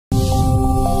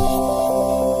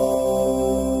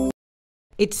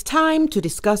It's time to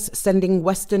discuss sending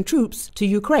Western troops to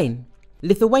Ukraine.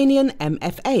 Lithuanian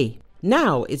MFA.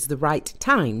 Now is the right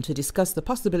time to discuss the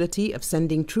possibility of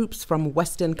sending troops from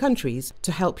Western countries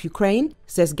to help Ukraine,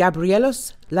 says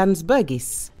Gabrielius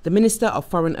Landsbergis, the Minister of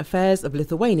Foreign Affairs of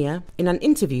Lithuania, in an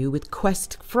interview with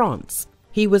Ouest-France.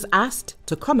 He was asked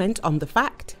to comment on the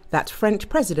fact that French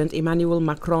President Emmanuel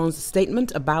Macron's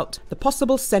statement about the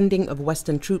possible sending of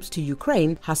Western troops to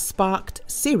Ukraine has sparked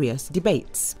serious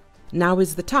debates. Now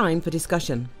is the time for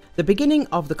discussion. The beginning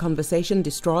of the conversation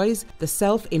destroys the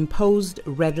self-imposed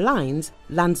red lines,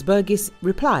 Landsbergis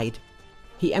replied.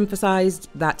 He emphasized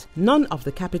that none of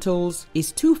the capitals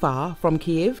is too far from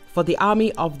Kiev for the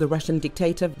army of the Russian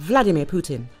dictator Vladimir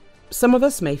Putin. Some of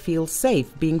us may feel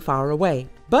safe being far away,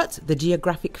 but the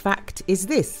geographic fact is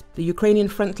this: the Ukrainian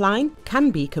front line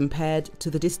can be compared to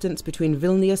the distance between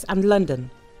Vilnius and London.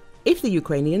 If the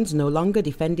Ukrainians no longer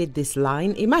defended this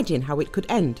line, imagine how it could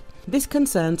end. This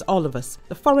concerns all of us,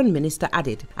 the foreign minister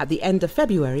added. At the end of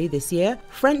February this year,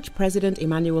 French President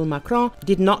Emmanuel Macron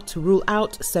did not rule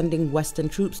out sending Western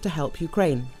troops to help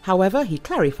Ukraine. However, he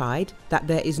clarified that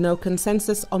there is no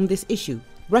consensus on this issue.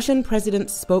 Russian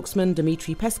President's spokesman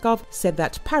Dmitry Peskov said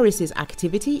that Paris's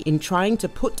activity in trying to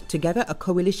put together a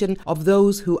coalition of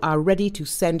those who are ready to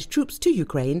send troops to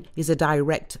Ukraine is a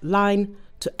direct line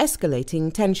to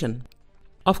escalating tension.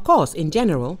 Of course, in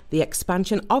general, the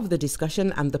expansion of the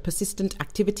discussion and the persistent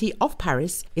activity of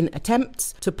Paris in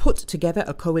attempts to put together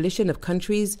a coalition of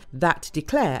countries that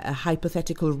declare a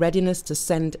hypothetical readiness to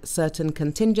send certain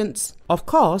contingents, of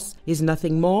course, is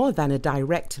nothing more than a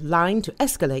direct line to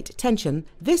escalate tension.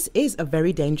 This is a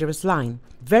very dangerous line.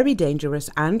 Very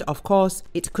dangerous, and, of course,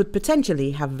 it could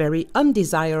potentially have very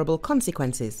undesirable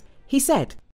consequences, he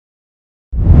said.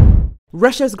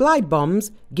 Russia's glide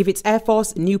bombs give its air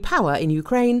force new power in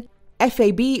Ukraine.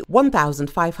 FAB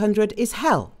 1500 is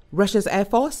hell. Russia's air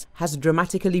force has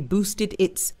dramatically boosted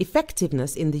its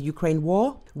effectiveness in the Ukraine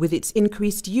war, with its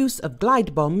increased use of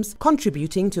glide bombs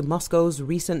contributing to Moscow's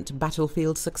recent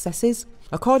battlefield successes,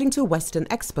 according to Western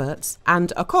experts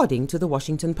and according to the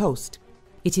Washington Post.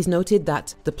 It is noted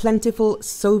that the plentiful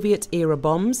Soviet-era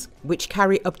bombs, which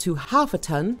carry up to half a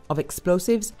ton of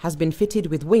explosives, has been fitted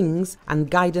with wings and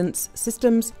guidance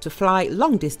systems to fly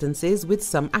long distances with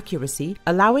some accuracy,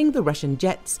 allowing the Russian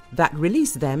jets that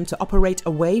release them to operate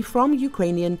away from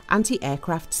Ukrainian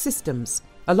anti-aircraft systems.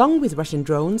 Along with Russian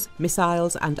drones,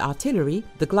 missiles and artillery,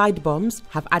 the glide bombs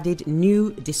have added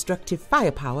new destructive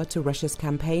firepower to Russia's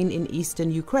campaign in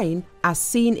eastern Ukraine, as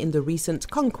seen in the recent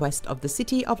conquest of the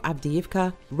city of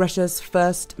Avdiivka, Russia's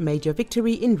first major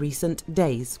victory in recent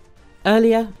days.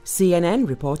 Earlier, CNN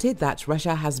reported that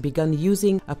Russia has begun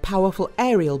using a powerful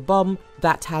aerial bomb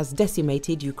that has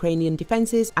decimated Ukrainian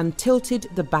defenses and tilted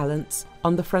the balance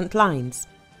on the front lines.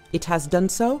 It has done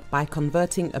so by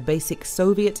converting a basic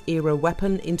Soviet-era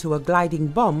weapon into a gliding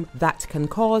bomb that can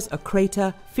cause a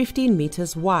crater 15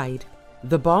 meters wide.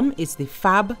 The bomb is the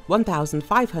FAB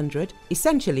 1500,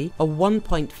 essentially a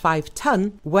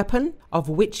 1.5-ton weapon, of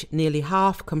which nearly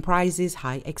half comprises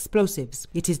high explosives.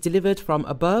 It is delivered from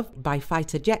above by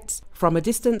fighter jets from a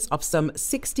distance of some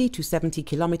 60 to 70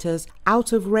 kilometers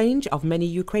out of range of many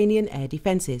Ukrainian air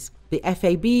defenses. The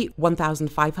FAB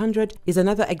 1500 is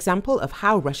another example of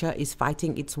how Russia is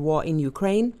fighting its war in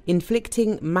Ukraine,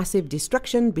 inflicting massive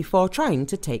destruction before trying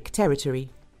to take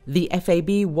territory. The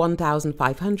FAB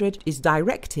 1500 is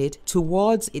directed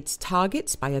towards its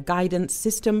targets by a guidance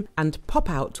system and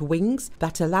pop-out wings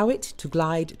that allow it to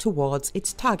glide towards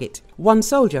its target. One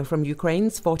soldier from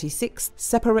Ukraine's 46th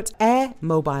Separate Air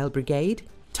Mobile Brigade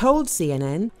told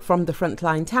CNN from the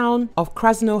frontline town of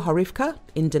Krasnohorivka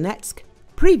in Donetsk,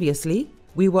 "Previously,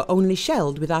 we were only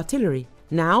shelled with artillery.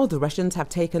 Now the Russians have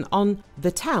taken on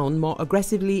the town more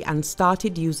aggressively and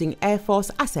started using Air Force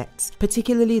assets,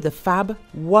 particularly the FAB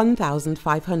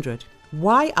 1500.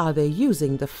 Why are they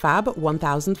using the FAB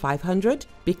 1500?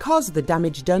 Because the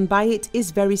damage done by it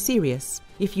is very serious.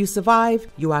 If you survive,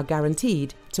 you are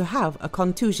guaranteed to have a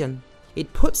contusion.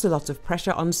 It puts a lot of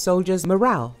pressure on soldiers'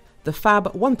 morale. The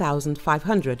FAB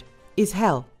 1500 is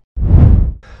hell."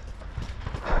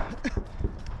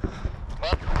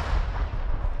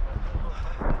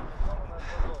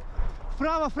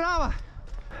 Вправо, вправо!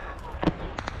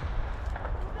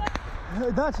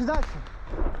 Дальше, дальше!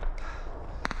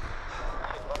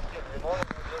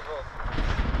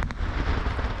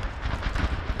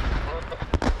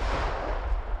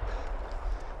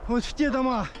 Вот в те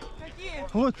дома! Какие?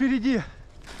 Вот впереди!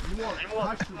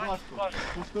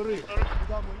 Повтори!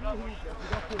 Куда мы едем,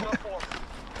 куда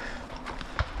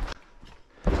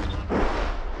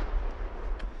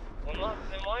У нас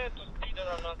немає тут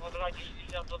людина на квадраті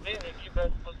 61, який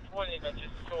без подствольника чи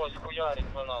чогось хуярить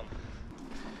по нам.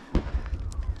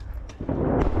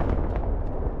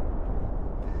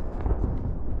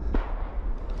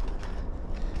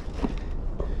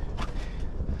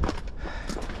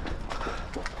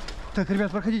 Так,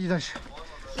 ребят, проходите дальше.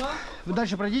 Что? Вы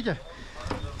дальше пройдите.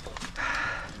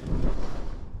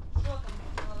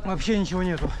 Вообще ничего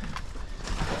нету.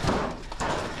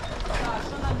 Да,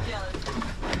 что нам делать?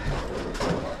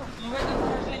 Мы в этом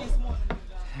гараже не сможем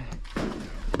держаться.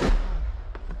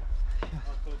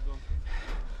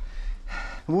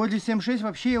 Возле 7.6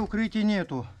 вообще укрытий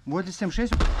нету. Возле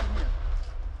 7.6 укрытий нет.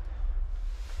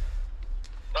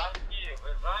 Танки, ви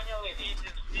зайняли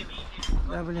 876.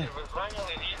 Да, блин. Ви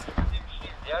зайняли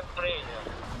 876, як прийняв.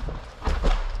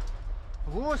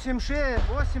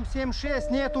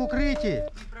 8.76 нету укрытий. Не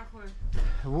проходит.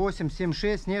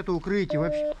 8.76 нету укрытий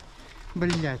вообще.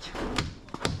 Блять.